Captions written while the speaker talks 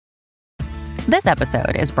This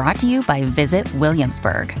episode is brought to you by Visit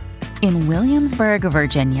Williamsburg. In Williamsburg,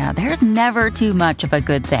 Virginia, there's never too much of a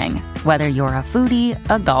good thing. Whether you're a foodie,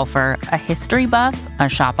 a golfer, a history buff, a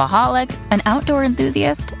shopaholic, an outdoor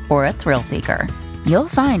enthusiast, or a thrill seeker, you'll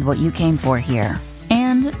find what you came for here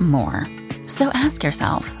and more. So ask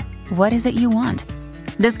yourself, what is it you want?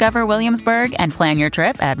 Discover Williamsburg and plan your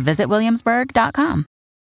trip at visitwilliamsburg.com.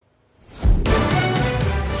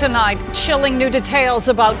 Tonight, chilling new details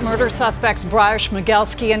about murder suspects Briar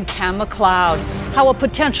Schmiegelski and Cam McLeod. How a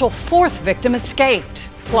potential fourth victim escaped.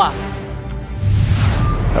 Plus,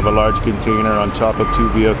 have a large container on top of two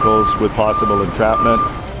vehicles with possible entrapment.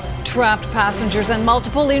 Trapped passengers and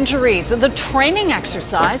multiple injuries. The training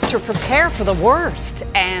exercise to prepare for the worst.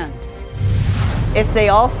 And if they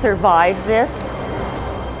all survive this,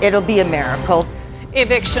 it'll be a miracle.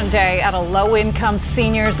 Eviction day at a low-income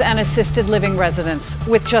seniors and assisted living residence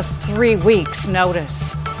with just 3 weeks'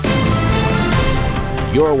 notice.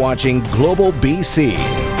 You're watching Global BC.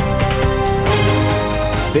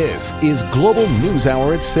 This is Global News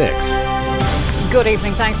Hour at 6. Good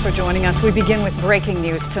evening. Thanks for joining us. We begin with breaking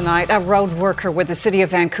news tonight. A road worker with the city of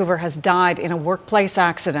Vancouver has died in a workplace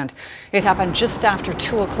accident. It happened just after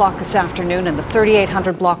 2 o'clock this afternoon in the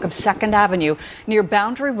 3800 block of 2nd Avenue near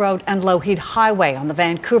Boundary Road and Lougheed Highway on the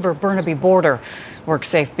Vancouver-Burnaby border.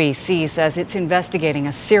 WorkSafe BC says it's investigating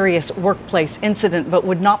a serious workplace incident but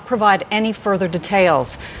would not provide any further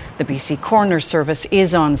details. The BC Coroner Service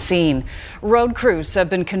is on scene. Road crews have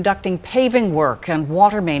been conducting paving work and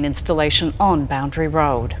water main installation on Boundary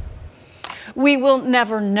Road. We will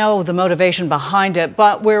never know the motivation behind it,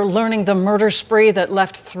 but we're learning the murder spree that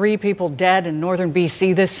left 3 people dead in northern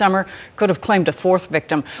BC this summer could have claimed a 4th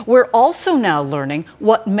victim. We're also now learning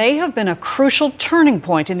what may have been a crucial turning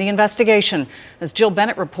point in the investigation. As Jill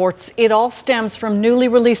Bennett reports, it all stems from newly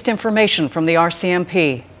released information from the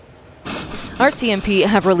RCMP. RCMP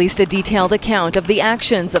have released a detailed account of the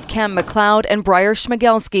actions of Cam McLeod and Briar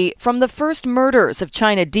Schmiegelski from the first murders of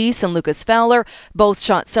China Deese and Lucas Fowler, both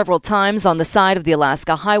shot several times on the side of the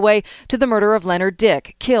Alaska Highway, to the murder of Leonard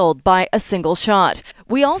Dick, killed by a single shot.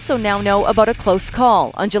 We also now know about a close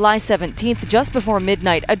call. On July 17th, just before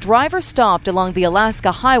midnight, a driver stopped along the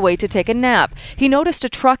Alaska Highway to take a nap. He noticed a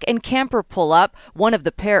truck and camper pull up. One of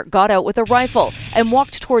the pair got out with a rifle and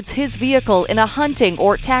walked towards his vehicle in a hunting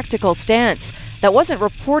or tactical stance. That wasn't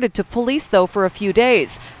reported to police, though, for a few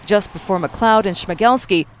days, just before McLeod and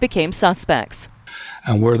Schmiegelski became suspects.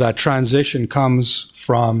 And where that transition comes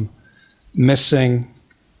from missing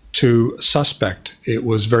to suspect, it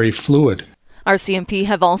was very fluid. RCMP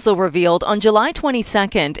have also revealed on July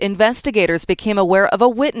 22nd, investigators became aware of a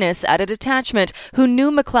witness at a detachment who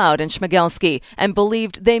knew McLeod and Schmiegelski and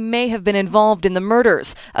believed they may have been involved in the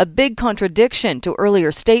murders, a big contradiction to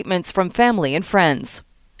earlier statements from family and friends.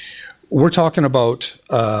 We're talking about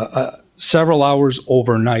several hours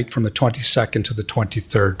overnight from the 22nd to the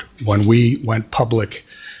 23rd when we went public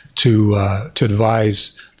to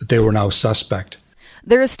advise that they were now suspect.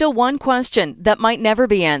 There is still one question that might never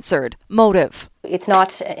be answered: motive. It's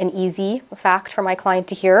not an easy fact for my client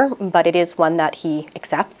to hear, but it is one that he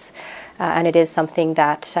accepts. And it is something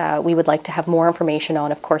that we would like to have more information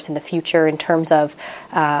on, of course, in the future in terms of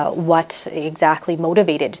what exactly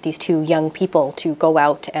motivated these 2 young people to go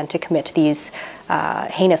out and to commit these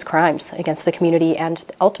heinous crimes against the community and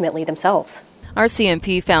ultimately themselves.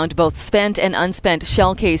 RCMP found both spent and unspent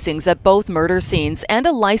shell casings at both murder scenes and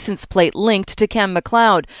a license plate linked to Cam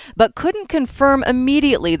McLeod, but couldn't confirm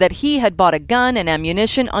immediately that he had bought a gun and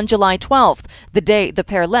ammunition on July 12th, the day the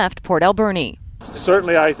pair left Port Alberni.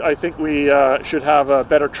 Certainly, I think we should have a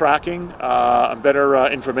better tracking, a better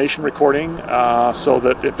information recording, so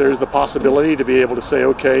that if there's the possibility to be able to say,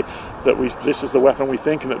 okay, that this is the weapon we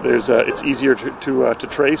think, and that it's easier to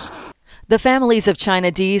trace. The families of China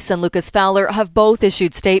Deese and Lucas Fowler have both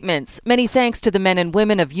issued statements. Many thanks to the men and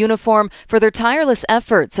women of uniform for their tireless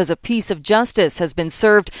efforts as a piece of justice has been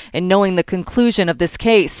served in knowing the conclusion of this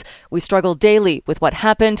case. We struggle daily with what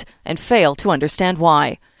happened and fail to understand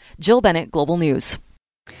why. Jill Bennett, Global News.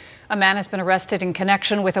 A man has been arrested in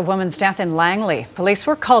connection with a woman's death in Langley. Police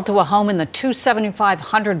were called to a home in the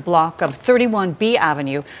 27500 block of 31B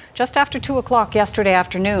Avenue just after 2 o'clock yesterday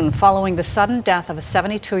afternoon following the sudden death of a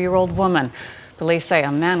 72-year-old woman. Police say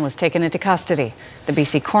a man was taken into custody. The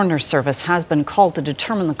BC Coroner Service has been called to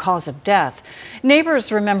determine the cause of death. Neighbours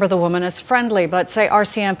remember the woman as friendly, but say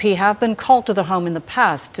RCMP have been called to the home in the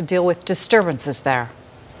past to deal with disturbances there.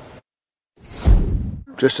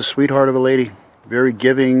 Just a sweetheart of a lady. Very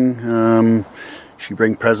giving. She'd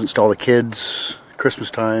bring presents to all the kids,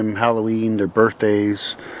 Christmas time, Halloween, their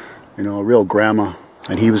birthdays, a real grandma.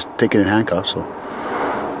 And he was taken in handcuffs, so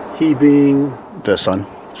He being the son.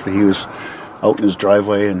 So he was out in his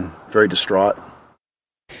driveway and very distraught.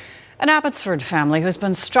 An Abbotsford family who's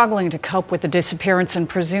been struggling to cope with the disappearance and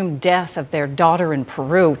presumed death of their daughter in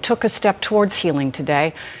Peru took a step towards healing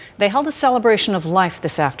today. They held a celebration of life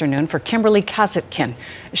this afternoon for Kimberly Kazatkin.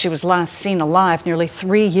 She was last seen alive nearly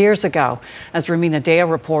 3 years ago. As Romina Dea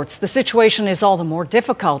reports, the situation is all the more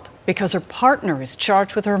difficult because her partner is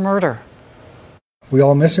charged with her murder. We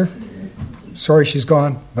all miss her. Sorry she's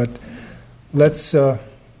gone, but let's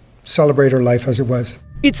celebrate her life as it was.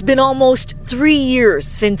 It's been almost 3 years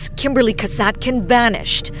since Kimberly Kazatkin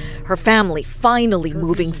vanished. Her family finally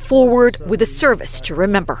moving forward with a service to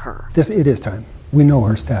remember her. It is time. We know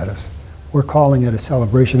her status. We're calling it a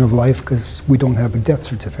celebration of life because we don't have a death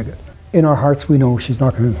certificate. In our hearts, we know she's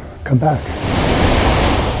not going to come back.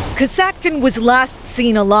 Kazatkin was last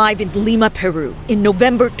seen alive in Lima, Peru in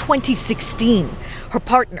November 2016. Her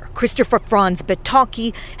partner, Christopher Franz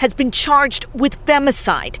Betocchi, has been charged with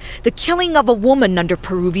femicide, the killing of a woman under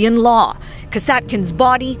Peruvian law. Kazatkin's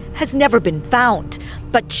body has never been found,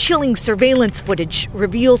 but chilling surveillance footage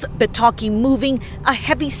reveals Betocchi moving a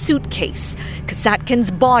heavy suitcase. Kazatkin's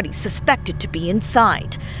body suspected to be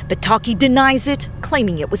inside. Betocchi denies it,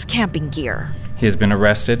 claiming it was camping gear. He has been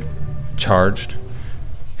arrested, charged,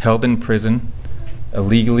 held in prison,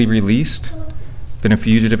 illegally released, been a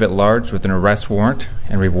fugitive at large with an arrest warrant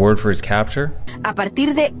and reward for his capture. A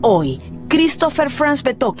partir de hoy, Christopher Franz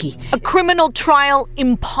Betocchi. A criminal trial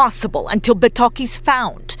impossible until Betocchi's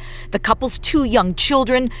found. The couple's 2 young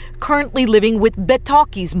children currently living with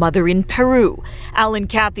Betocchi's mother in Peru. Al and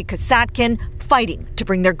Kathy Kazatkin fighting to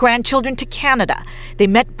bring their grandchildren to Canada. They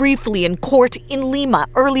met briefly in court in Lima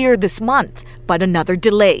earlier this month, but another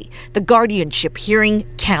delay. The guardianship hearing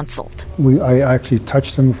cancelled. I actually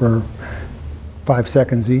touched them for 5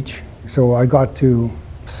 seconds each. So I got to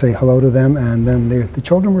say hello to them, and then the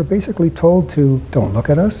children were basically told to don't look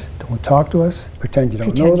at us, don't talk to us, pretend you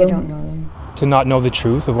don't know them. To not know the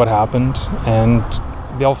truth of what happened, and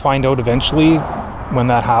they'll find out eventually when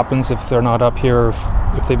that happens, if they're not up here,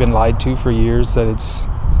 if they've been lied to for years, that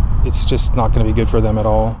it's just not going to be good for them at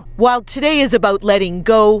all. While today is about letting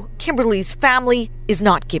go, Kimberly's family is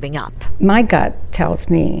not giving up. My gut tells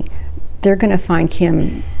me they're going to find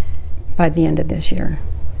Kim by the end of this year.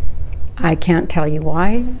 I can't tell you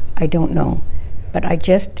why, I don't know, but I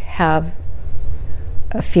just have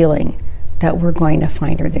a feeling that we're going to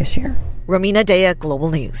find her this year. Romina Dea,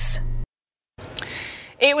 Global News.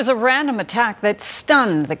 It was a random attack that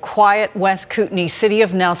stunned the quiet West Kootenay city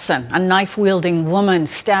of Nelson. A knife-wielding woman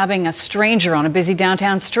stabbing a stranger on a busy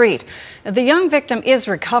downtown street. The young victim is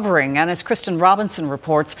recovering, and as Kristen Robinson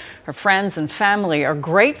reports, her friends and family are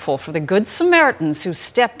grateful for the Good Samaritans who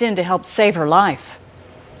stepped in to help save her life.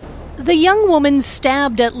 The young woman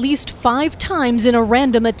stabbed at least 5 times in a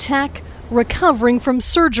random attack, recovering from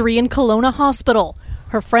surgery in Kelowna Hospital.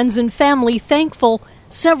 Her friends and family thankful.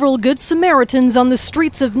 Several Good Samaritans on the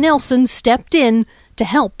streets of Nelson stepped in to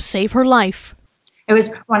help save her life. It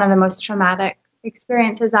was one of the most traumatic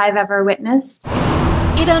experiences I've ever witnessed.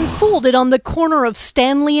 It unfolded on the corner of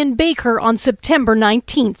Stanley and Baker on September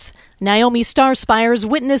 19th. Naomi Starspires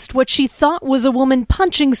witnessed what she thought was a woman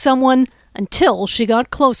punching someone until she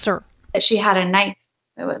got closer. She had a knife.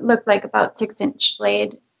 It looked like about 6-inch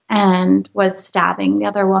blade and was stabbing the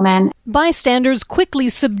other woman. Bystanders quickly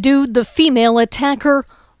subdued the female attacker.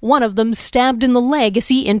 One of them stabbed in the leg as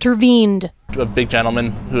he intervened. A big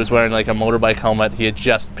gentleman who was wearing like a motorbike helmet, he had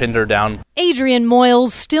just pinned her down. Adrian Moyles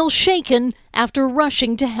still shaken after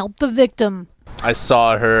rushing to help the victim. I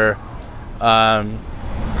saw her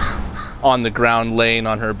on the ground laying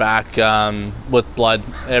on her back with blood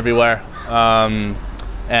everywhere.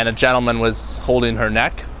 And a gentleman was holding her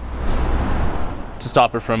neck to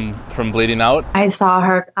stop her from bleeding out. I saw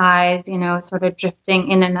her eyes, sort of drifting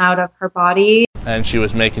in and out of her body. And she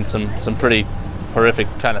was making some pretty horrific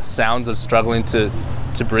kind of sounds of struggling to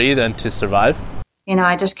breathe and to survive.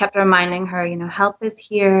 I just kept reminding her, help is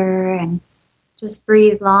here and just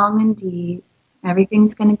breathe long and deep.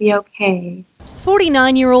 Everything's going to be okay.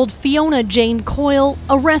 49-year-old Fiona Jane Coyle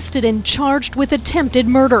arrested and charged with attempted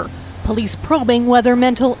murder. Police probing whether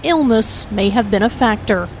mental illness may have been a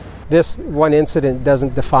factor. This one incident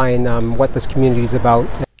doesn't define what this community is about.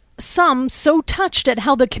 Some so touched at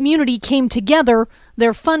how the community came together,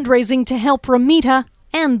 they're fundraising to help Ramita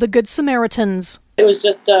and the Good Samaritans. It was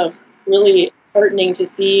just really heartening to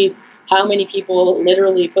see how many people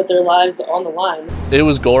literally put their lives on the line. It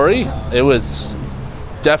was gory. It was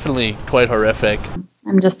definitely quite horrific.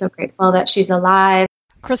 I'm just so grateful that she's alive.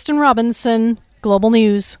 Kristen Robinson, Global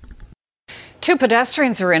News. Two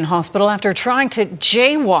pedestrians are in hospital after trying to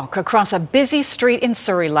jaywalk across a busy street in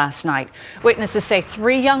Surrey last night. Witnesses say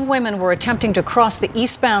 3 young women were attempting to cross the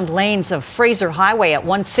eastbound lanes of Fraser Highway at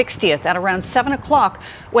 160th at around 7 o'clock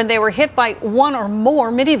when they were hit by one or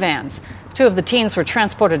more minivans. 2 of the teens were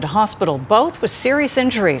transported to hospital, both with serious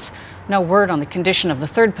injuries. No word on the condition of the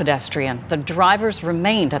third pedestrian. The drivers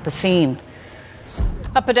remained at the scene.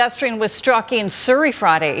 A pedestrian was struck in Surrey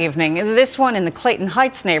Friday evening, this one in the Clayton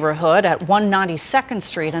Heights neighborhood at 192nd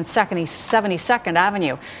Street and 72nd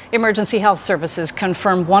Avenue. Emergency Health Services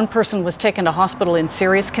confirmed 1 person was taken to hospital in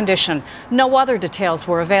serious condition. No other details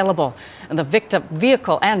were available. And the victim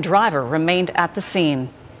vehicle and driver remained at the scene.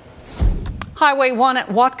 Highway 1 at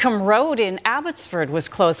Whatcom Road in Abbotsford was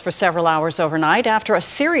closed for several hours overnight after a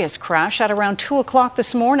serious crash at around 2 o'clock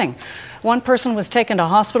this morning. 1 person was taken to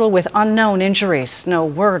hospital with unknown injuries. No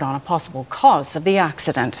word on a possible cause of the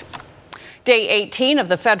accident. Day 18 of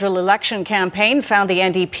the federal election campaign found the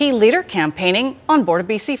NDP leader campaigning on board a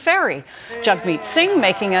BC ferry. Jagmeet Singh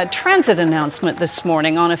making a transit announcement this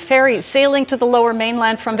morning on a ferry sailing to the Lower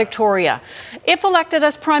Mainland from Victoria. If elected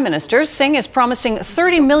as Prime Minister, Singh is promising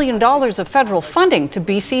 $30 million of federal funding to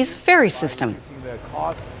BC's ferry system.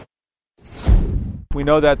 We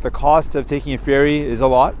know that the cost of taking a ferry is a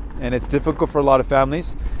lot, and it's difficult for a lot of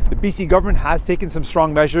families. The BC government has taken some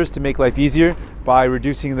strong measures to make life easier by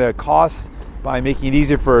reducing the costs, by making it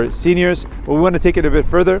easier for seniors, but we want to take it a bit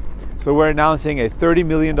further. So we're announcing a $30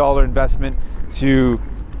 million investment to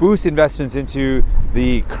boost investments into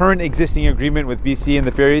the current existing agreement with BC and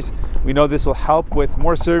the ferries. We know this will help with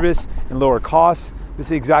more service and lower costs. This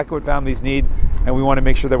is exactly what families need, and we want to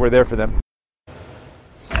make sure that we're there for them.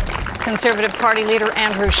 Conservative Party leader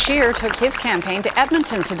Andrew Scheer took his campaign to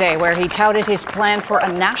Edmonton today, where he touted his plan for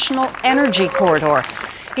a national energy corridor.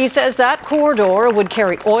 He says that corridor would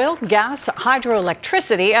carry oil, gas,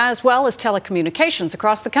 hydroelectricity, as well as telecommunications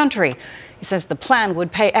across the country. He says the plan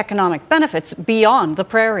would pay economic benefits beyond the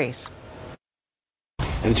prairies.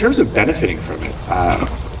 In terms of benefiting from it,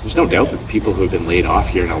 there's no doubt that the people who have been laid off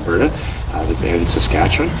here in Alberta and in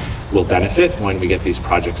Saskatchewan will benefit when we get these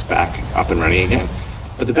projects back up and running again.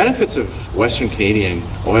 But the benefits of Western Canadian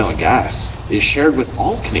oil and gas is shared with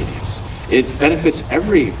all Canadians. It benefits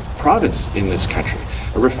every province in this country.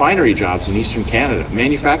 Refinery jobs in Eastern Canada,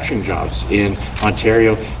 manufacturing jobs in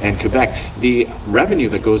Ontario and Quebec, the revenue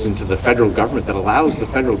that goes into the federal government that allows the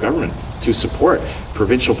federal government to support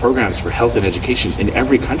provincial programs for health and education in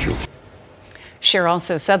every country. Scheer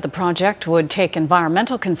also said the project would take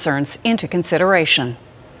environmental concerns into consideration.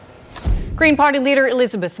 Green Party leader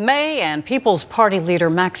Elizabeth May and People's Party leader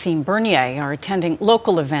Maxime Bernier are attending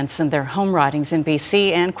local events in their home ridings in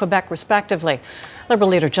BC and Quebec, respectively. Liberal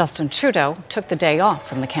leader Justin Trudeau took the day off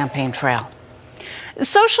from the campaign trail.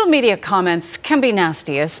 Social media comments can be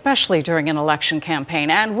nasty, especially during an election campaign,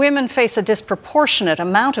 and women face a disproportionate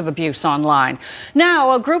amount of abuse online.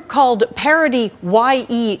 Now, a group called Parody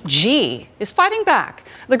YEG is fighting back.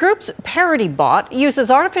 The group's parody bot uses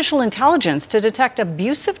artificial intelligence to detect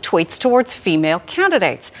abusive tweets towards female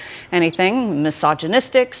candidates. Anything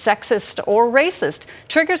misogynistic, sexist, or racist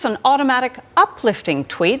triggers an automatic uplifting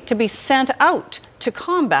tweet to be sent out to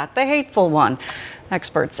combat the hateful one.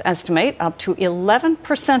 Experts estimate up to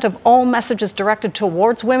 11% of all messages directed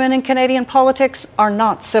towards women in Canadian politics are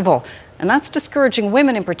not civil. And that's discouraging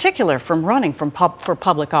women in particular from running for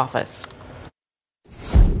public office.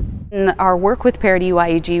 In our work with Parody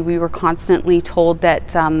YEG, we were constantly told that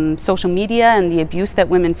social media and the abuse that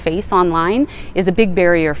women face online is a big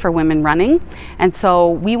barrier for women running. And so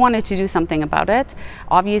we wanted to do something about it.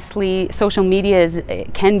 Obviously, social media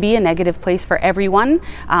can be a negative place for everyone,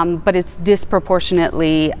 but it's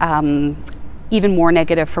disproportionately even more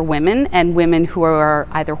negative for women and women who are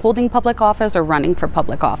either holding public office or running for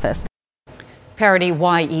public office. Parody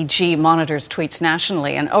YEG monitors tweets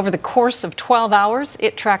nationally, and over the course of 12 hours,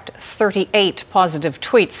 it tracked 38 positive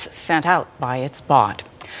tweets sent out by its bot.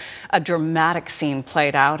 A dramatic scene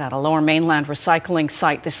played out at a Lower Mainland recycling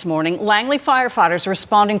site this morning. Langley firefighters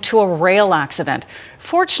responding to a rail accident.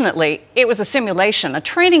 Fortunately, it was a simulation, a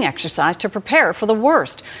training exercise to prepare for the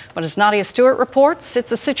worst. But as Nadia Stewart reports,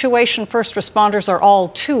 it's a situation first responders are all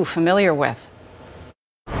too familiar with.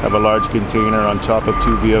 Have a large container on top of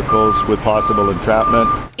 2 vehicles with possible entrapment.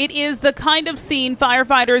 It is the kind of scene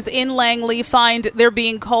firefighters in Langley find they're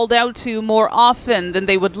being called out to more often than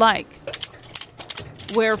they would like,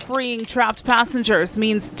 where freeing trapped passengers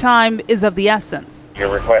means time is of the essence.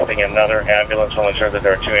 You're requesting another ambulance. We'll ensure that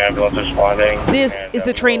there are 2 ambulances responding. This is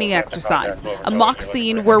a training exercise, a mock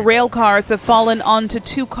scene where rail cars have fallen onto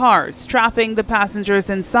 2 cars, trapping the passengers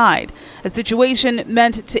inside. A situation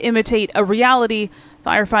meant to imitate a reality,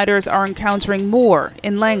 Firefighters are encountering more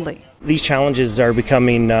in Langley. These challenges are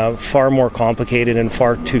becoming far more complicated and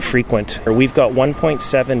far too frequent. We've got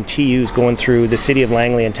 1.7 TUs going through the city of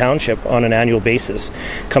Langley and Township on an annual basis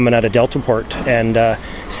coming out of Deltaport, and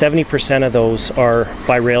 70% of those are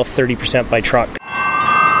by rail, 30% by truck.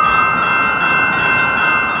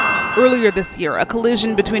 Earlier this year, a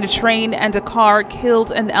collision between a train and a car killed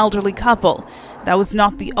an elderly couple. That was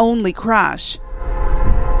not the only crash.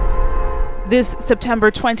 This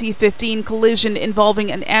September 2015 collision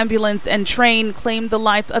involving an ambulance and train claimed the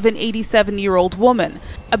life of an 87-year-old woman.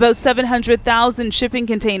 About 700,000 shipping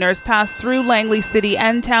containers pass through Langley City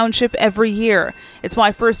and Township every year. It's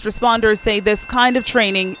why first responders say this kind of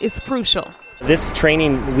training is crucial. This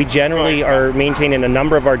training, we generally are maintaining a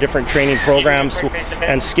number of our different training programs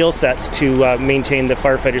and skill sets to maintain the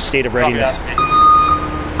firefighters' state of readiness.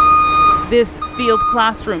 This field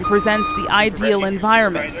classroom presents the ideal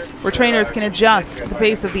environment where trainers can adjust the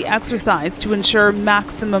pace of the exercise to ensure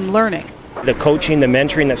maximum learning. The coaching, the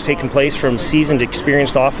mentoring that's taken place from seasoned,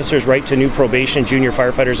 experienced officers right to new probation junior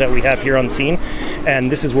firefighters that we have here on scene, and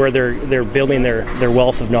this is where they're building their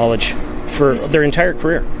wealth of knowledge for their entire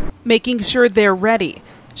career. Making sure they're ready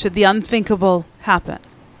should the unthinkable happen.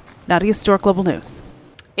 Nadia Stork, Global News.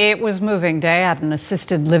 It was moving day at an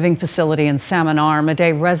assisted living facility in Salmon Arm, a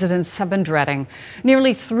day residents have been dreading.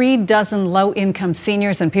 Nearly 36 low-income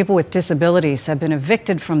seniors and people with disabilities have been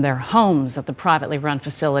evicted from their homes at the privately run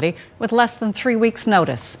facility with less than 3 weeks'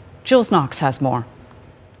 notice. Jules Knox has more.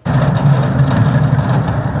 A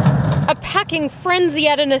packing frenzy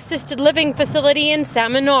at an assisted living facility in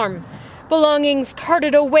Salmon Arm. Belongings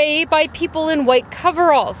carted away by people in white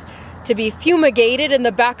coveralls to be fumigated in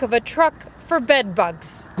the back of a truck for bed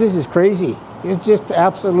bugs. This is crazy. It's just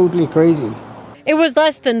absolutely crazy. It was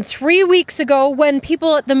less than 3 weeks ago when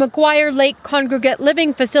people at the McGuire Lake Congregate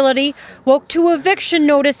Living Facility woke to eviction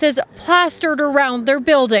notices plastered around their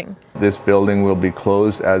building. This building will be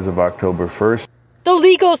closed as of October 1st. The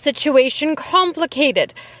legal situation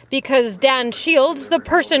complicated because Dan Shields, the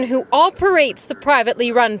person who operates the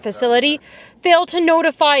privately run facility, failed to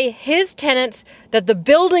notify his tenants that the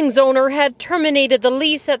building's owner had terminated the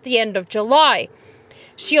lease at the end of July.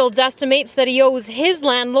 Shields estimates that he owes his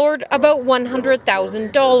landlord about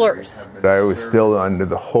 $100,000. I was still under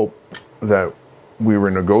the hope that we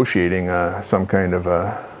were negotiating some kind of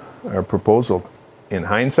a proposal. In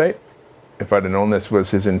hindsight, if I'd have known this was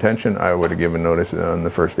his intention, I would have given notice on the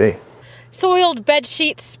first day. Soiled bed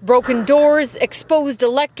sheets, broken doors, exposed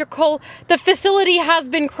electrical. The facility has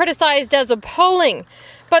been criticized as appalling.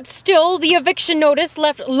 But still, the eviction notice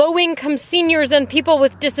left low-income seniors and people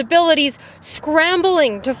with disabilities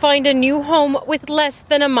scrambling to find a new home with less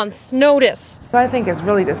than a month's notice. So I think it's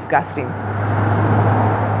really disgusting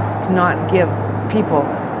to not give people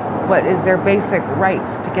what is their basic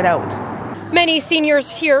rights to get out. Many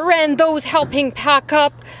seniors here and those helping pack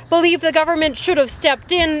up believe the government should have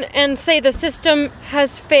stepped in and say the system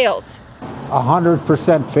has failed.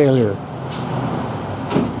 100% failure.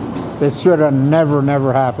 This should have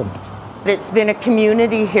never happened. It's been a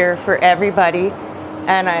community here for everybody,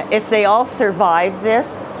 and if they all survive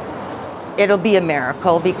this, it'll be a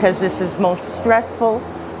miracle because this is the most stressful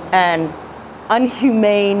and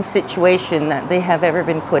unhumane situation that they have ever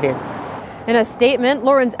been put in. In a statement,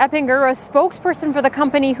 Lawrence Eppinger, a spokesperson for the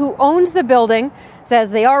company who owns the building, says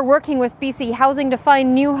they are working with BC Housing to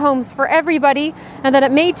find new homes for everybody and that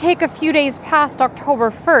it may take a few days past October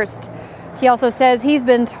 1st. He also says he's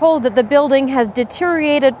been told that the building has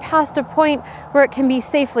deteriorated past a point where it can be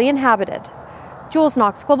safely inhabited. Jules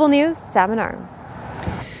Knox, Global News, Salmon Arm.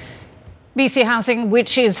 BC Housing,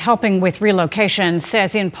 which is helping with relocation,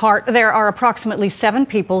 says in part there are approximately 7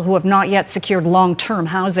 people who have not yet secured long-term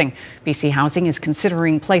housing. BC Housing is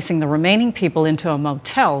considering placing the remaining people into a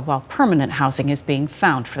motel while permanent housing is being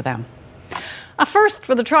found for them. A first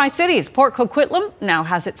for the Tri-Cities. Port Coquitlam now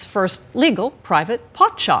has its first legal private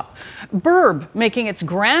pot shop. Burb making its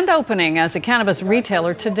grand opening as a cannabis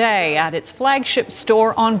retailer today at its flagship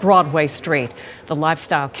store on Broadway Street. The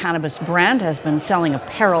lifestyle cannabis brand has been selling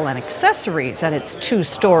apparel and accessories at its 2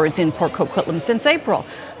 stores in Port Coquitlam since April.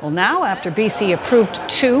 Well, now, after BC approved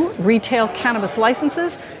 2 retail cannabis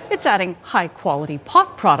licenses, it's adding high-quality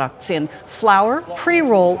pot products in flower,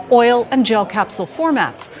 pre-roll, oil, and gel capsule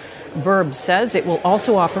formats. Burb says it will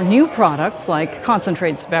also offer new products like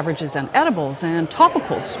concentrates, beverages, and edibles and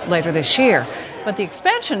topicals later this year. But the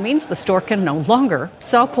expansion means the store can no longer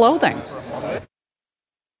sell clothing.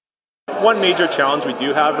 One major challenge we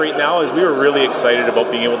do have right now is we were really excited about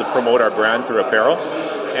being able to promote our brand through apparel.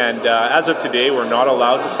 And as of today, we're not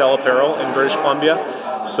allowed to sell apparel in British Columbia.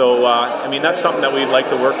 So, I mean, that's something that we'd like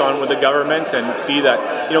to work on with the government and see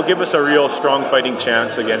that, give us a real strong fighting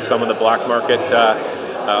chance against some of the black market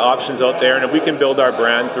options out there. And if we can build our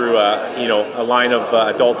brand through, a line of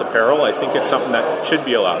adult apparel, I think it's something that should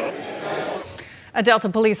be allowed. A Delta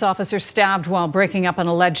police officer stabbed while breaking up an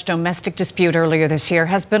alleged domestic dispute earlier this year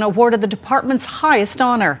has been awarded the department's highest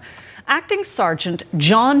honor. Acting Sergeant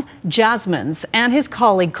John Jasmines and his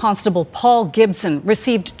colleague Constable Paul Gibson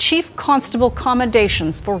received Chief Constable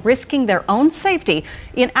commendations for risking their own safety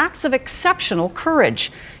in acts of exceptional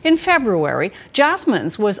courage. In February,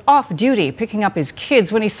 Jasmines was off duty picking up his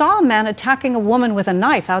kids when he saw a man attacking a woman with a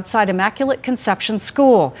knife outside Immaculate Conception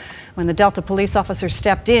School. When the Delta police officer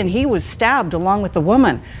stepped in, he was stabbed along with the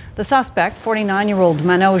woman. The suspect, 49-year-old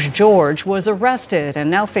Manoj George, was arrested and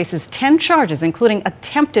now faces 10 charges, including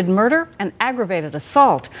attempted murder and aggravated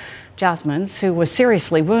assault. Jasmines, who was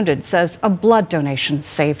seriously wounded, says a blood donation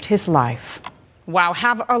saved his life. Wow,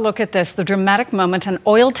 have a look at this. The dramatic moment an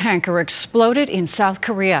oil tanker exploded in South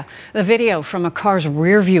Korea. The video from a car's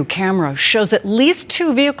rear-view camera shows at least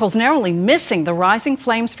 2 vehicles narrowly missing the rising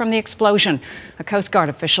flames from the explosion. A Coast Guard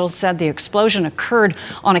official said the explosion occurred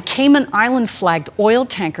on a Cayman Island-flagged oil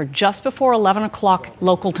tanker just before 11 o'clock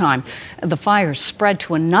local time. The fire spread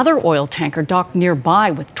to another oil tanker docked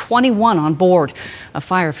nearby with 21 on board. A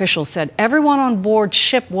fire official said everyone on board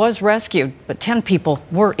ship was rescued, but 10 people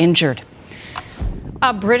were injured.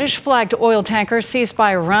 A British-flagged oil tanker seized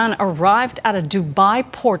by Iran arrived at a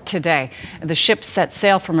Dubai port today. The ship set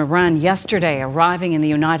sail from Iran yesterday, arriving in the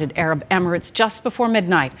United Arab Emirates just before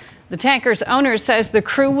midnight. The tanker's owner says the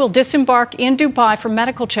crew will disembark in Dubai for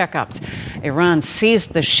medical checkups. Iran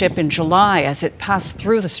seized the ship in July as it passed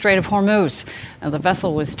through the Strait of Hormuz. The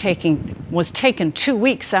vessel was taken 2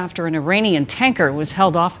 weeks after an Iranian tanker was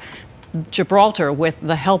held off Gibraltar with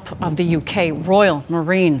the help of the UK Royal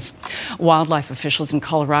Marines. Wildlife officials in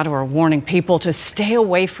Colorado are warning people to stay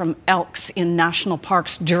away from elks in national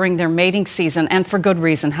parks during their mating season, and for good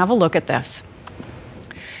reason. Have a look at this.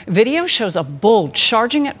 Video shows a bull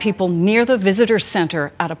charging at people near the visitor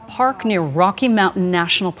center at a park near Rocky Mountain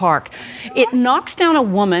National Park. It knocks down a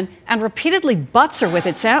woman and repeatedly butts her with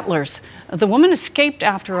its antlers. The woman escaped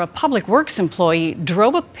after a public works employee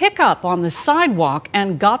drove a pickup on the sidewalk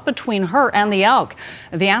and got between her and the elk.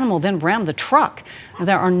 The animal then rammed the truck.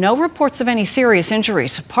 There are no reports of any serious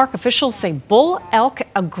injuries. Park officials say bull elk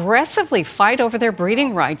aggressively fight over their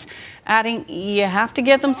breeding rights, adding you have to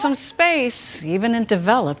give them some space, even in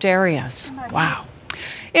developed areas. Wow.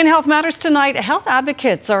 In Health Matters tonight, health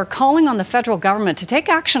advocates are calling on the federal government to take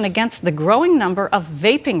action against the growing number of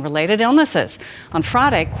vaping-related illnesses. On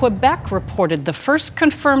Friday, Quebec reported the first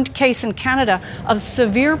confirmed case in Canada of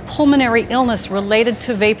severe pulmonary illness related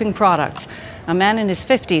to vaping products. A man in his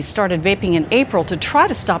 50s started vaping in April to try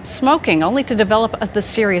to stop smoking, only to develop the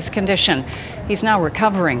serious condition. He's now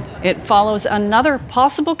recovering. It follows another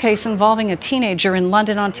possible case involving a teenager in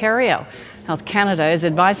London, Ontario. Health Canada is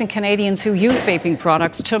advising Canadians who use vaping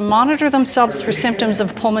products to monitor themselves for symptoms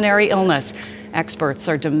of pulmonary illness. Experts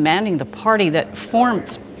are demanding the party that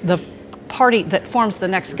forms the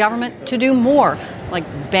next government to do more, like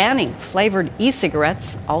banning flavored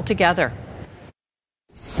e-cigarettes altogether.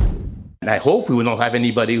 And I hope we will not have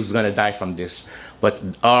anybody who's going to die from this. But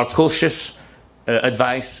our cautious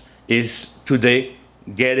advice is today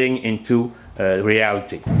getting into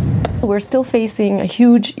reality. We're still facing a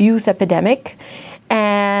huge youth epidemic,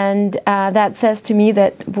 and that says to me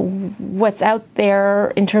that what's out there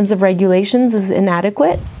in terms of regulations is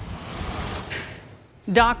inadequate.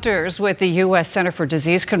 Doctors with the U.S. Center for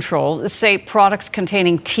Disease Control say products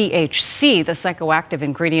containing THC, the psychoactive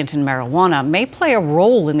ingredient in marijuana, may play a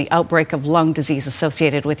role in the outbreak of lung disease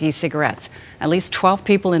associated with e-cigarettes. At least 12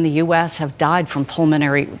 people in the U.S. have died from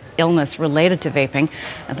pulmonary illness related to vaping,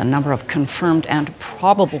 and the number of confirmed and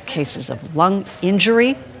probable cases of lung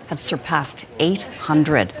injury have surpassed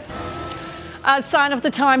 800. A sign of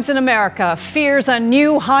the times in America fears a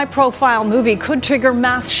new high-profile movie could trigger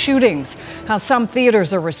mass shootings. How some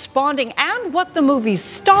theaters are responding and what the movie's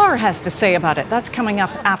star has to say about it. That's coming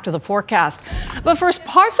up after the forecast. But first,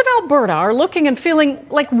 parts of Alberta are looking and feeling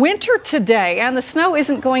like winter today, and the snow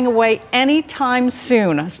isn't going away anytime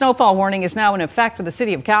soon. A snowfall warning is now in effect for the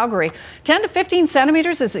city of Calgary. 10 to 15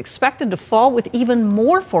 centimeters is expected to fall, with even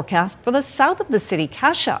more forecast for the south of the city.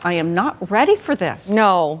 Kasia, I am not ready for this.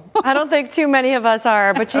 No, I don't think too many of us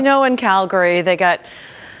are. But you know, in Calgary, they got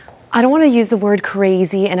I don't want to use the word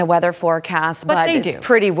crazy in a weather forecast, but it's do.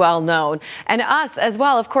 pretty well known. And us as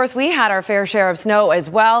well. Of course, we had our fair share of snow as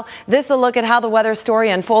well. This is a look at how the weather story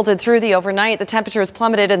unfolded through the overnight. The temperatures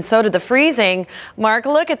plummeted and so did the freezing. Mark,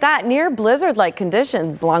 look at that. Near blizzard-like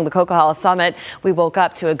conditions along the Coquihalla summit. We woke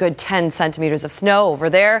up to a good 10 centimeters of snow over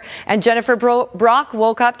there. And Jennifer Brock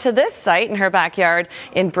woke up to this site in her backyard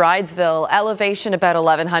in Bridesville, elevation about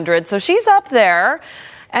 1,100. So she's up there.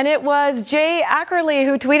 And it was Jay Ackerley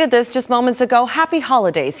who tweeted this just moments ago. Happy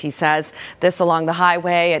holidays, he says. This along the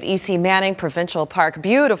highway at E.C. Manning Provincial Park.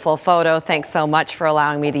 Beautiful photo. Thanks so much for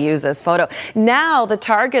allowing me to use this photo. Now, the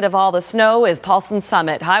target of all the snow is Paulson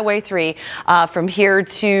Summit, Highway 3, from here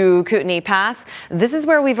to Kootenay Pass. This is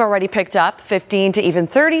where we've already picked up 15 to even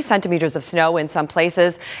 30 centimeters of snow in some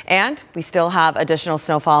places. And we still have additional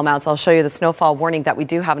snowfall amounts. I'll show you the snowfall warning that we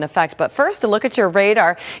do have in effect. But first, a look at your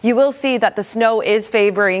radar. You will see that the snow is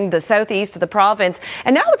favoring the southeast of the province,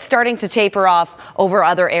 and now it's starting to taper off over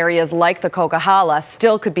other areas like the Coquihalla.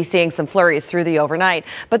 Still could be seeing some flurries through the overnight,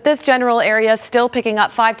 but this general area still picking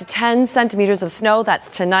up 5 to 10 centimeters of snow.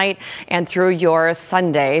 That's tonight and through your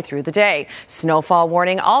Sunday through the day. Snowfall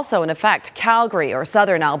warning also in effect Calgary or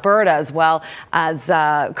southern Alberta, as well as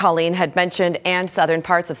Colleen had mentioned, and southern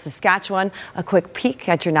parts of Saskatchewan. A quick peek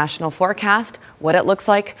at your national forecast, what it looks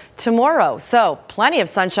like tomorrow. So plenty of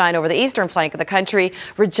sunshine over the eastern flank of the country.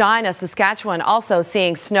 Regina, Saskatchewan also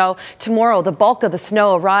seeing snow. Tomorrow, the bulk of the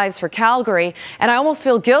snow arrives for Calgary. And I almost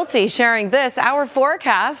feel guilty sharing this. Our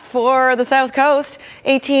forecast for the South Coast,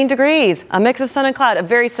 18 degrees. A mix of sun and cloud. A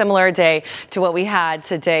very similar day to what we had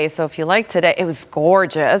today. So if you like today, it was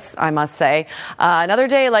gorgeous, I must say. Another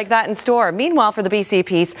day like that in store. Meanwhile, for the BC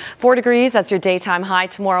piece, 4 degrees. That's your daytime high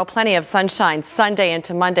tomorrow. Plenty of sunshine Sunday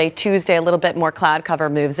into Monday. Tuesday, a little bit more cloud cover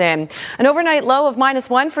moves in. An overnight low of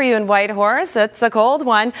 -1 for you in Whitehorse. It's a cold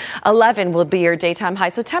one. 11 will be your daytime high.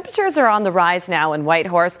 So temperatures are on the rise now in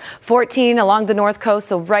Whitehorse. 14 along the north coast,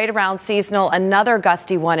 so right around seasonal. Another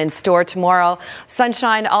gusty one in store tomorrow.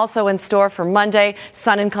 Sunshine also in store for Monday.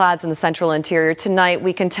 Sun and clouds in the central interior. Tonight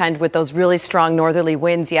we contend with those really strong northerly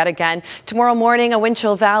winds yet again. Tomorrow morning, a wind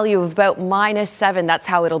chill value of about -7. That's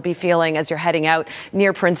how it'll be feeling as you're heading out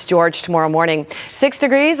near Prince George tomorrow morning. 6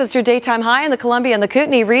 degrees, that's your daytime high in the Columbia and the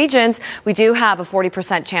Kootenay regions. We do have a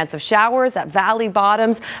 40% chance of showers at valley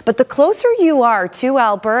bottoms, but the closer you are to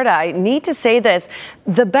Alberta, I need to say this,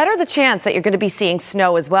 the better the chance that you're going to be seeing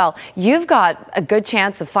snow as well. You've got a good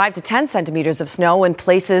chance of 5 to 10 centimeters of snow in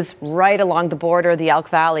places right along the border of the Elk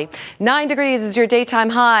Valley. 9 degrees is your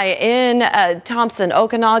daytime high in Thompson,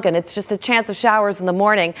 Okanagan. It's just a chance of showers in the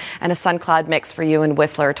morning and a sun cloud mix for you in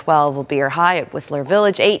Whistler. 12 will be your high at Whistler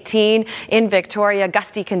Village. 18 in Victoria.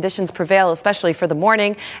 Gusty conditions prevail, especially for the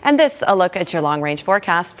morning. And this, a look at your long-range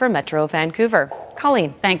forecast for Metro Vancouver.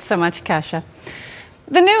 Colleen. Thanks so much, Kesha.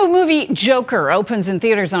 The new movie Joker opens in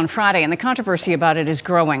theaters on Friday, and the controversy about it is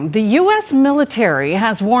growing. The U.S. military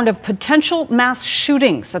has warned of potential mass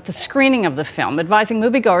shootings at the screening of the film, advising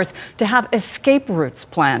moviegoers to have escape routes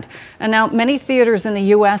planned. And now many theaters in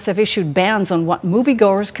the U.S. have issued bans on what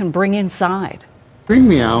moviegoers can bring inside. Bring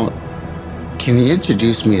me out. Can you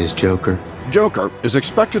introduce me as Joker? Joker is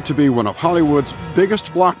expected to be one of Hollywood's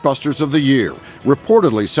biggest blockbusters of the year,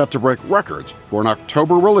 reportedly set to break records for an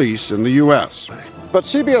October release in the U.S. But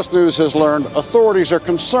CBS News has learned authorities are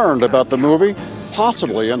concerned about the movie,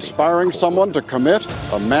 possibly inspiring someone to commit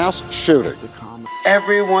a mass shooting.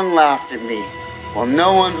 Everyone laughed at me. Well,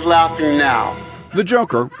 no one's laughing now. The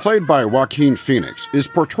Joker, played by Joaquin Phoenix, is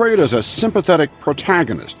portrayed as a sympathetic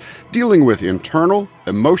protagonist, dealing with internal,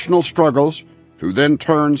 emotional struggles, who then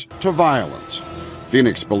turns to violence.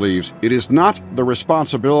 Phoenix believes it is not the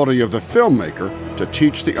responsibility of the filmmaker to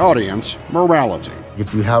teach the audience morality.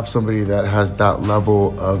 If you have somebody that has that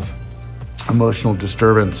level of emotional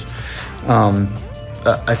disturbance,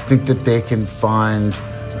 I think that they can find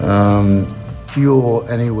fuel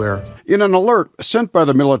anywhere. In an alert sent by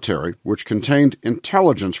the military, which contained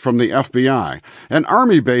intelligence from the FBI, an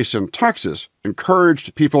Army base in Texas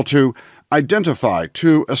encouraged people to identify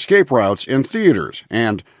 2 escape routes in theaters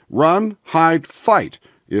and run, hide, fight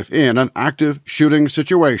if in an active shooting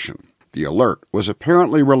situation. The alert was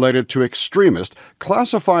apparently related to extremists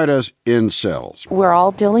classified as incels. We're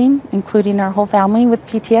all dealing, including our whole family, with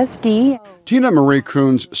PTSD. Tina Marie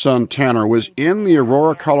Kuhn's son Tanner was in the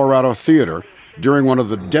Aurora, Colorado theater during one of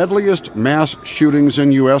the deadliest mass shootings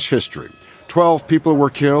in U.S. history. 12 people were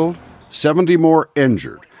killed, 70 more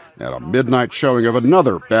injured, at a midnight showing of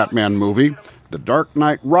another Batman movie, The Dark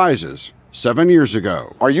Knight Rises, 7 years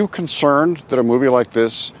ago. Are you concerned that a movie like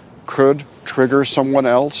this could trigger someone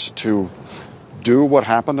else to do what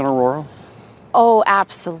happened in Aurora? Oh,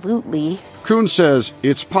 absolutely. Kuhn says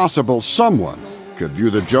it's possible someone could view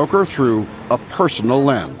the Joker through a personal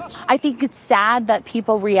lens. I think it's sad that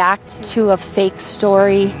people react to a fake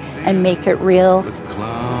story and make it real.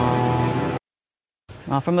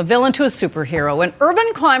 Well, from a villain to a superhero, an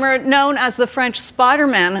urban climber known as the French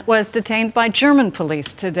Spider-Man was detained by German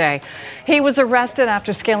police today. He was arrested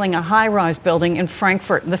after scaling a high-rise building in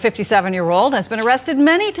Frankfurt. The 57-year-old has been arrested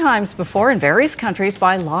many times before in various countries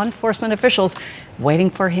by law enforcement officials waiting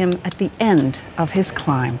for him at the end of his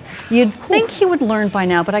climb. You'd think he would learn by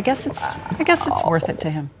now, but I guess it's worth it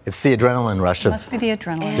to him. It's the adrenaline rush of Must be the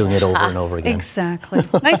adrenaline. doing it over and over again. Exactly.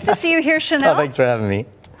 Nice to see you here, Chanel. Oh, thanks for having me.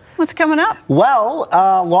 What's coming up? Well,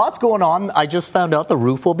 lots going on. I just found out the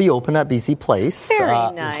roof will be open at BC Place. Very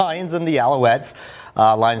nice. Lions and the Alouettes.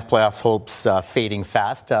 Lions playoffs hopes fading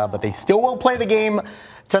fast, but they still will play the game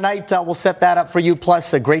tonight. We'll set that up for you.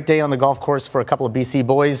 Plus, a great day on the golf course for a couple of BC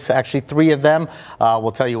boys. Actually, 3 of them.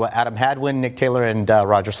 We'll tell you what Adam Hadwin, Nick Taylor, and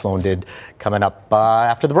Roger Sloan did coming up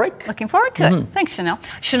after the break. Looking forward to it. Thanks, Chanel.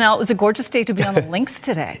 Chanel, it was a gorgeous day to be on the links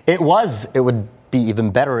today. It was. It would be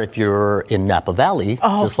even better if you're in Napa Valley,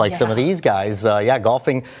 just like some of these guys.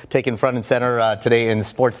 Golfing taking front and center today in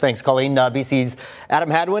sports. Thanks, Colleen. BC's Adam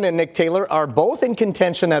Hadwin and Nick Taylor are both in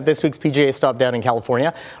contention at this week's PGA stop down in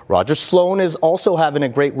California. Roger Sloan is also having a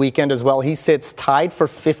great weekend as well. He sits tied for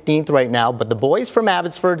 15th right now, but the boys from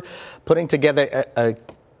Abbotsford putting together a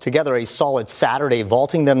solid Saturday,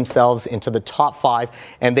 vaulting themselves into the top 5,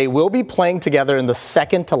 and they will be playing together in the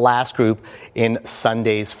second to last group in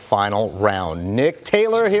Sunday's final round. Nick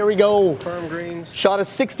Taylor, here we go. Firm greens. Shot a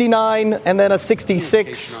 69 and then a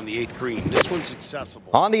 66. On the 8th green. This one's accessible.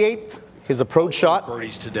 On the 8th, his approach shot.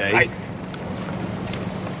 Birdies today.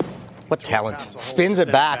 What talent. Spins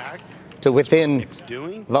it back to within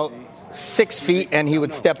about 6 feet, and he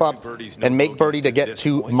would step up and make birdie to get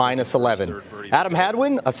to -11. Adam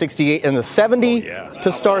Hadwin, a 68 and a 70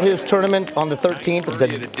 to start his tournament on the 13th.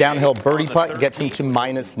 The downhill birdie putt gets him to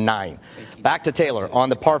 -9. Back to Taylor on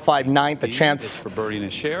the par 5 ninth, a chance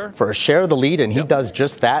for a share of the lead, and he does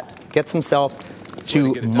just that. Gets himself to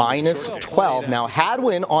 -12. Now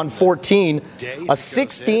Hadwin on 14, a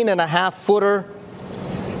 16 and a half footer.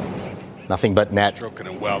 Nothing but net.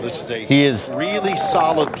 He is really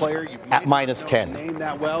solid player. At -10.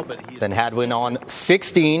 Then Hadwin on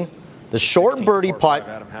 16. The short birdie putt.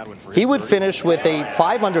 He would finish with a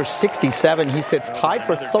 5 under 67. He sits tied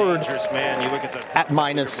for third at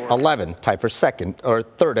 -11. Tied for second, or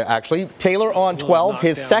third actually. Taylor on 12.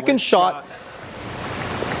 His second shot.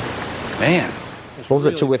 Pulls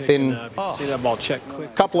it to within a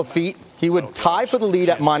couple of feet. He would tie for the lead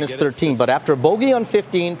at -13, but after a bogey on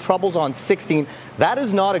 15, troubles on 16, that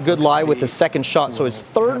is not a good lie with the second shot. So his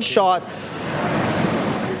third shot,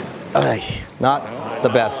 not the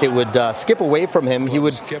best. It would skip away from him. He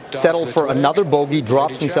would settle for another bogey,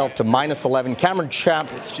 drops himself to -11. Cameron Champ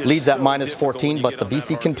leads at -14, but the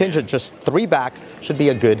BC contingent just 3 back should be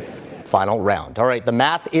a good final round. All right, the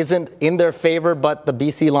math isn't in their favor, but the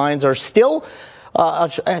BC Lions are still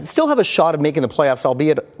have a shot of making the playoffs,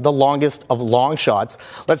 albeit the longest of long shots.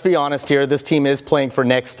 Let's be honest here. This team is playing for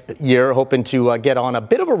next year, hoping to get on a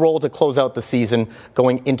bit of a roll to close out the season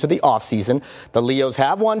going into the offseason. The Leos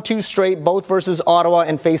have won 2 straight, both versus Ottawa,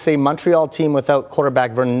 and face a Montreal team without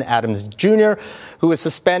quarterback Vernon Adams Jr., who is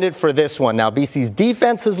suspended for this one. Now, BC's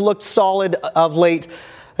defense has looked solid of late,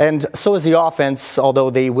 and so is the offense, although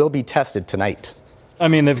they will be tested tonight. I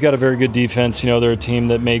mean, they've got a very good defense. You know, they're a team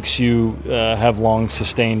that makes you have long,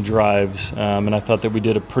 sustained drives. And I thought that we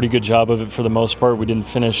did a pretty good job of it for the most part. We didn't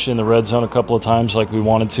finish in the red zone a couple of times like we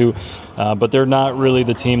wanted to. But they're not really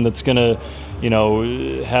the team that's going to,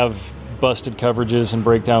 have busted coverages and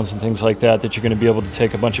breakdowns and things like that you're going to be able to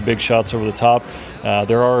take a bunch of big shots over the top.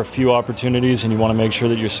 There are a few opportunities, and you want to make sure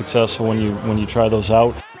that you're successful when you try those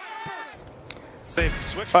out.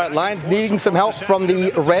 All right, Lions needing some help from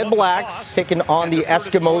the Red Blacks, taking on the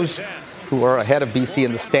Eskimos, who are ahead of BC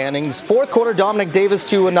in the standings. Fourth quarter, Dominic Davis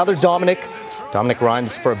to another Dominic. Dominic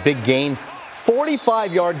Rhymes for a big gain.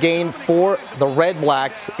 45-yard gain for the Red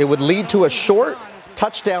Blacks. It would lead to a short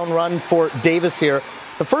touchdown run for Davis here.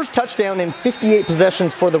 The first touchdown in 58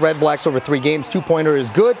 possessions for the Red Blacks over 3 games. 2-pointer is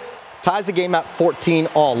good. Ties the game at 14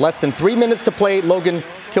 all. Less than 3 minutes to play. Logan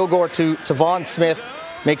Kilgore to Tavon Smith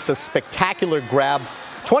makes a spectacular grab.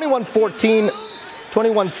 21-14,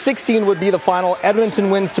 21-16 would be the final.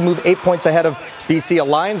 Edmonton wins to move 8 points ahead of BC. A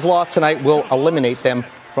Lions loss tonight will eliminate them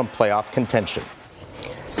from playoff contention.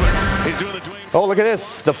 Oh, look at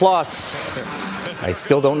this, the floss. I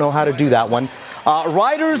still don't know how to do that one.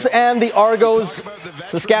 Riders and the Argos.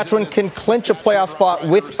 Saskatchewan can clinch a playoff spot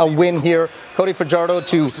with a win here. Cody Fajardo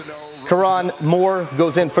to Karan Moore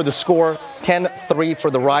goes in for the score, 10-3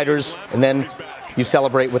 for the Riders, and then you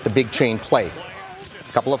celebrate with the big chain play.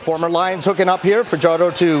 A couple of former Lions hooking up here.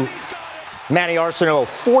 Fajardo to Manny Arsenault,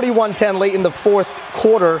 41-10 late in the fourth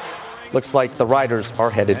quarter. Looks like the Riders are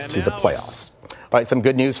headed to the playoffs. All right, some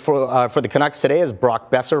good news for the Canucks today as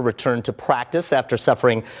Brock Boeser returned to practice after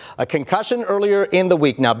suffering a concussion earlier in the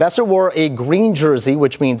week. Now, Boeser wore a green jersey,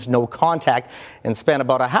 which means no contact, and spent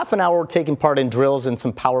about a half an hour taking part in drills and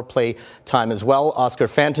some power play time as well. Oscar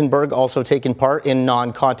Fantenberg also taking part in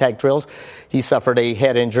non-contact drills. He suffered a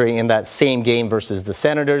head injury in that same game versus the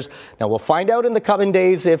Senators. Now, we'll find out in the coming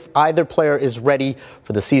days if either player is ready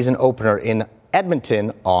for the season opener in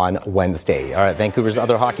Edmonton on Wednesday. All right, Vancouver's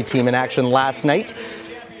other hockey team in action last night.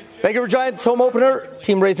 Vancouver Giants home opener,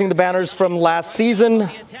 team raising the banners from last season.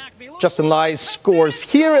 Justin Lyes scores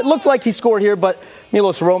here. It looked like he scored here, but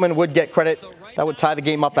Milos Roman would get credit. That would tie the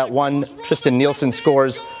game up at 1. Tristan Nielsen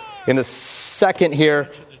scores in the second here.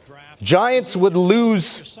 Giants would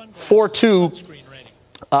lose 4-2.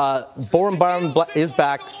 Borenbaum is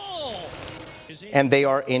back, and they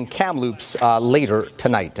are in Kamloops later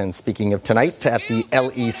tonight. And speaking of tonight, at the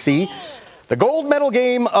LEC, the gold medal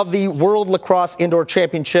game of the World Lacrosse Indoor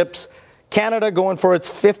Championships. Canada going for its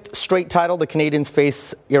 5th straight title. The Canadians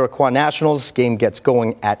face Iroquois Nationals. Game gets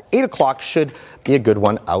going at 8 o'clock. Should be a good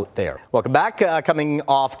one out there. Welcome back. Coming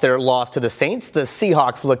off their loss to the Saints, the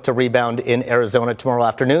Seahawks look to rebound in Arizona tomorrow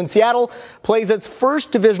afternoon. Seattle plays its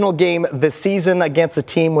first divisional game this season against a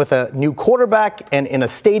team with a new quarterback and in a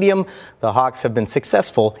stadium the Hawks have been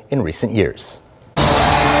successful in recent years.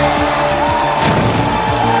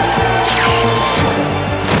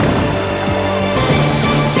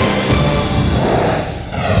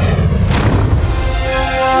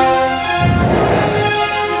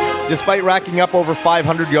 Despite racking up over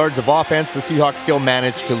 500 yards of offense, the Seahawks still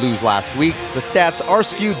managed to lose last week. The stats are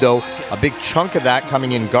skewed, though, a big chunk of that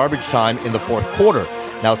coming in garbage time in the fourth quarter.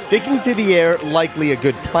 Now, sticking to the air, likely a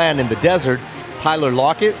good plan in the desert. Tyler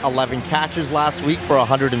Lockett, 11 catches last week for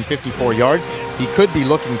 154 yards. He could be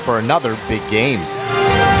looking for another big game.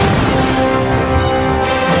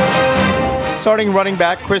 Starting running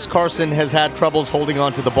back Chris Carson has had troubles holding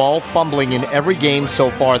onto the ball, fumbling in every game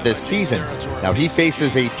so far this season. Now he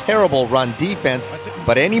faces a terrible run defense,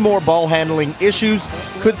 but any more ball handling issues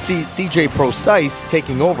could see CJ Prosise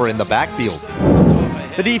taking over in the backfield.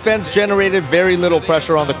 The defense generated very little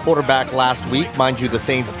pressure on the quarterback last week. Mind you, the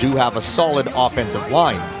Saints do have a solid offensive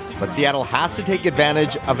line, but Seattle has to take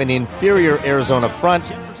advantage of an inferior Arizona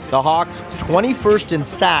front. The Hawks 21st in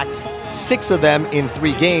sacks, 6 of them in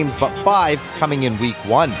 3 games, but 5 coming in week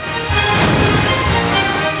 1.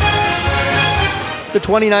 The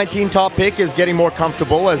 2019 top pick is getting more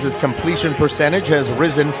comfortable as his completion percentage has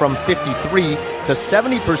risen from 53 to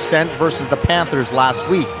 70% versus the Panthers last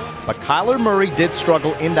week. But Kyler Murray did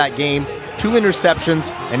struggle in that game, 2 interceptions,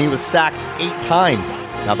 and he was sacked 8 times.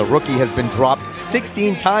 Now the rookie has been dropped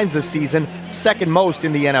 16 times this season, second most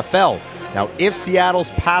in the NFL. Now if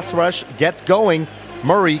Seattle's pass rush gets going,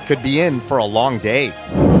 Murray could be in for a long day.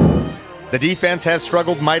 The defense has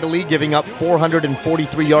struggled mightily, giving up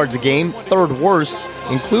 443 yards a game, 3rd worst,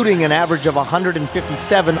 including an average of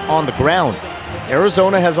 157 on the ground.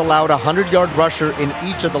 Arizona has allowed a 100-yard rusher in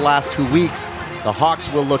each of the last 2 weeks. The Hawks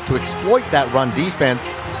will look to exploit that run defense,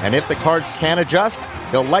 and if the Cards can adjust,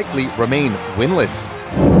 they'll likely remain winless.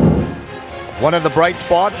 One of the bright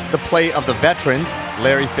spots, the play of the veterans.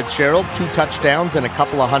 Larry Fitzgerald, 2 touchdowns and a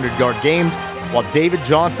couple of 100-yard games, while David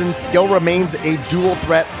Johnson still remains a dual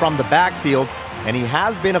threat from the backfield, and he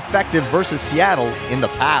has been effective versus Seattle in the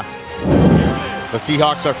past. The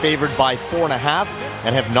Seahawks are favored by 4.5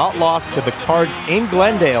 and have not lost to the Cards in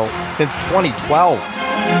Glendale since 2012.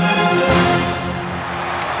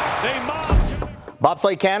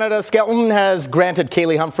 Bobsleigh Canada Skelton has granted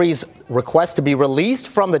Kaylee Humphries' request to be released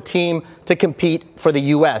from the team to compete for the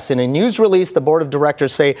U.S. In a news release, the board of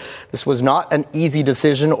directors say this was not an easy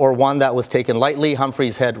decision or one that was taken lightly.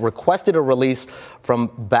 Humphries had requested a release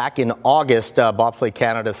from back in August. Bobsleigh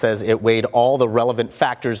Canada says it weighed all the relevant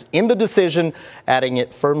factors in the decision, adding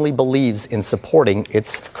it firmly believes in supporting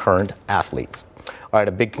its current athletes. All right,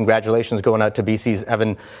 a big congratulations going out to BC's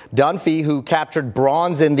Evan Dunphy, who captured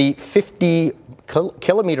bronze in the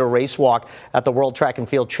 50-kilometer race walk at the World Track and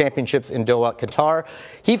Field Championships in Doha, Qatar.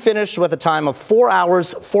 He finished with a time of 4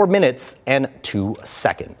 hours, 4 minutes, and 2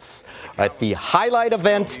 seconds. All right, the highlight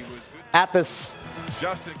event at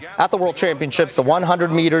the World Championships, the 100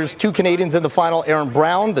 meters, 2 Canadians in the final. Aaron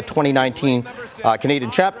Brown, the 2019 Canadian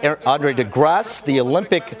champ, Andre De Grasse, the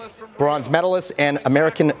Olympic bronze medalist, and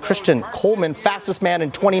American Christian Coleman, fastest man in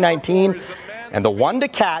 2019. and the one to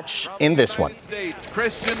catch in this one.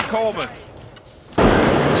 Christian Coleman.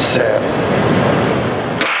 Set.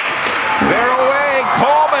 They're away.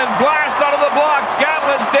 Coleman blasts out of the blocks.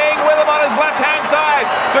 Gatlin staying with him on his left-hand side.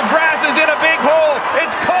 DeGrasse is in a big hole.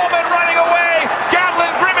 It's Coleman running away. Gatlin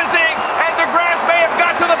grimacing, and DeGrasse may have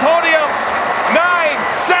got to the podium.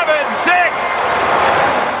 9-7-6.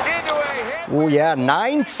 Oh, yeah,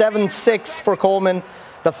 9.76 for Coleman.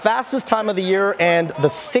 The fastest time of the year and the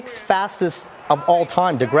sixth fastest of all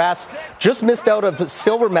time. DeGrasse just missed out of a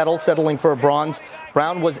silver medal, settling for a bronze.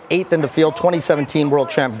 Brown was 8th in the field. 2017 world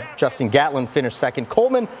champ Justin Gatlin finished second.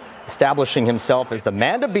 Coleman establishing himself as the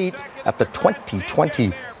man to beat at the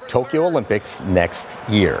 2020 Tokyo Olympics next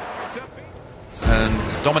year.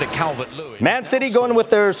 And Dominic Calvert-Lewin. Man City going with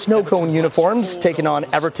their snow cone uniforms, taking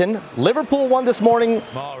on Everton. Liverpool won this morning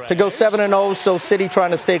to go 7-0, so City trying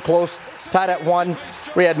to stay close. Tied at 1.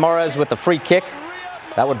 Riyad Mahrez with the free kick.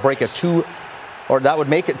 That would make it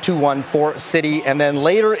 2-1 for City. And then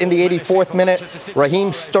later in the 84th minute,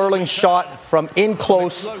 Raheem Sterling's shot from in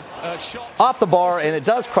close, off the bar, and it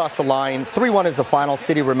does cross the line. 3-1 is the final.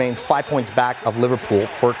 City remains 5 points back of Liverpool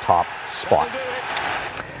for top spot.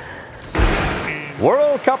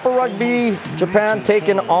 World Cup of Rugby, Japan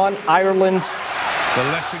taking on Ireland.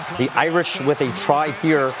 The Irish with a try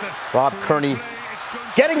here. Rob Kearney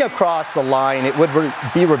getting across the line. It would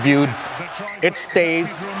be reviewed. It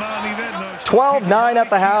stays. 12-9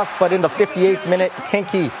 at the half, but in the 58th minute,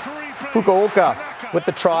 Kenki Fukuoka with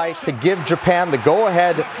the try to give Japan the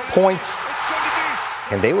go-ahead points.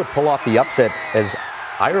 And they would pull off the upset as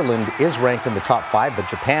Ireland is ranked in the top 5, but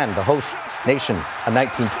Japan, the host nation, a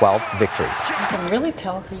 1912 victory. You can really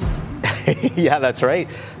tell who's... Yeah, that's right.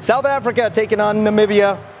 South Africa taking on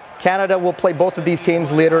Namibia. Canada will play both of these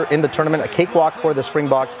teams later in the tournament. A cakewalk for the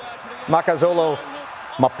Springboks. Makazolo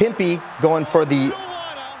Mapimpi going for the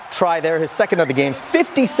try there, his second of the game.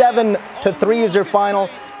 57-3 is your final.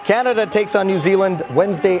 Canada takes on New Zealand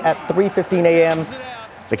Wednesday at 3:15 a.m.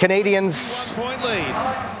 The Canadians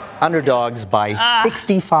underdogs by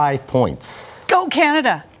 65 points. Go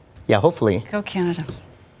Canada. Yeah, hopefully. Go Canada.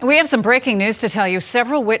 We have some breaking news to tell you.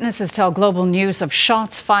 Several witnesses tell Global News of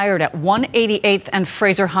shots fired at 188th and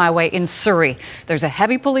Fraser Highway in Surrey. There's a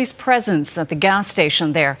heavy police presence at the gas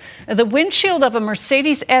station there. The windshield of a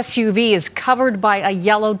Mercedes SUV is covered by a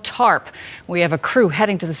yellow tarp. We have a crew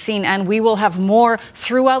heading to the scene, and we will have more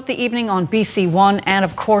throughout the evening on BC One and,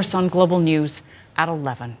 of course, on Global News at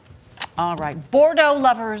 11. All right, Bordeaux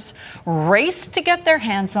lovers race to get their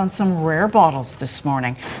hands on some rare bottles this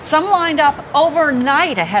morning. Some lined up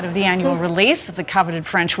overnight ahead of the annual release of the coveted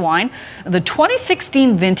French wine. The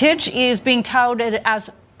 2016 vintage is being touted as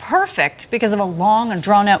perfect because of a long and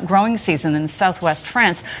drawn-out growing season in southwest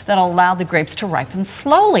France that allowed the grapes to ripen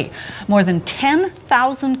slowly. More than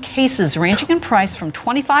 10,000 cases ranging in price from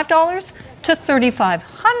 $25 to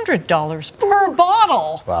 $3,500 per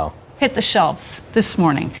bottle. Wow. Hit the shelves this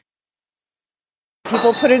morning.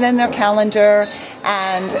 People put it in their calendar,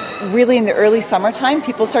 and really in the early summertime,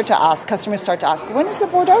 customers start to ask, when is the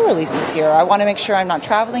Bordeaux release this year? I want to make sure I'm not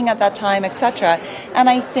traveling at that time, etc. And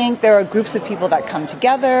I think there are groups of people that come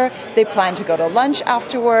together, they plan to go to lunch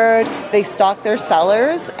afterward, they stock their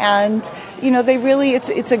cellars, and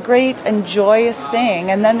it's a great and joyous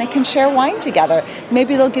thing, and then they can share wine together.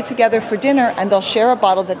 Maybe they'll get together for dinner and they'll share a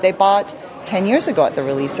bottle that they bought 10 years ago at the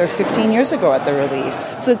release or 15 years ago at the release.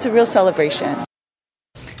 So it's a real celebration.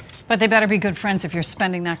 But they better be good friends if you're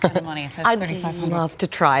spending that kind of money. I'd love to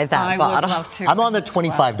try that bottle. I would love to. I'm on the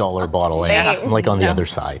 $25 bottle. I'm like on the other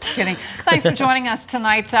side. Kidding. Thanks for joining us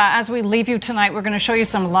tonight. As we leave you tonight, we're going to show you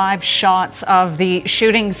some live shots of the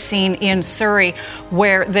shooting scene in Surrey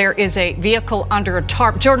where there is a vehicle under a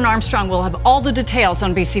tarp. Jordan Armstrong will have all the details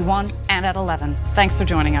on BC One and at 11. Thanks for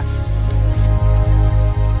joining us.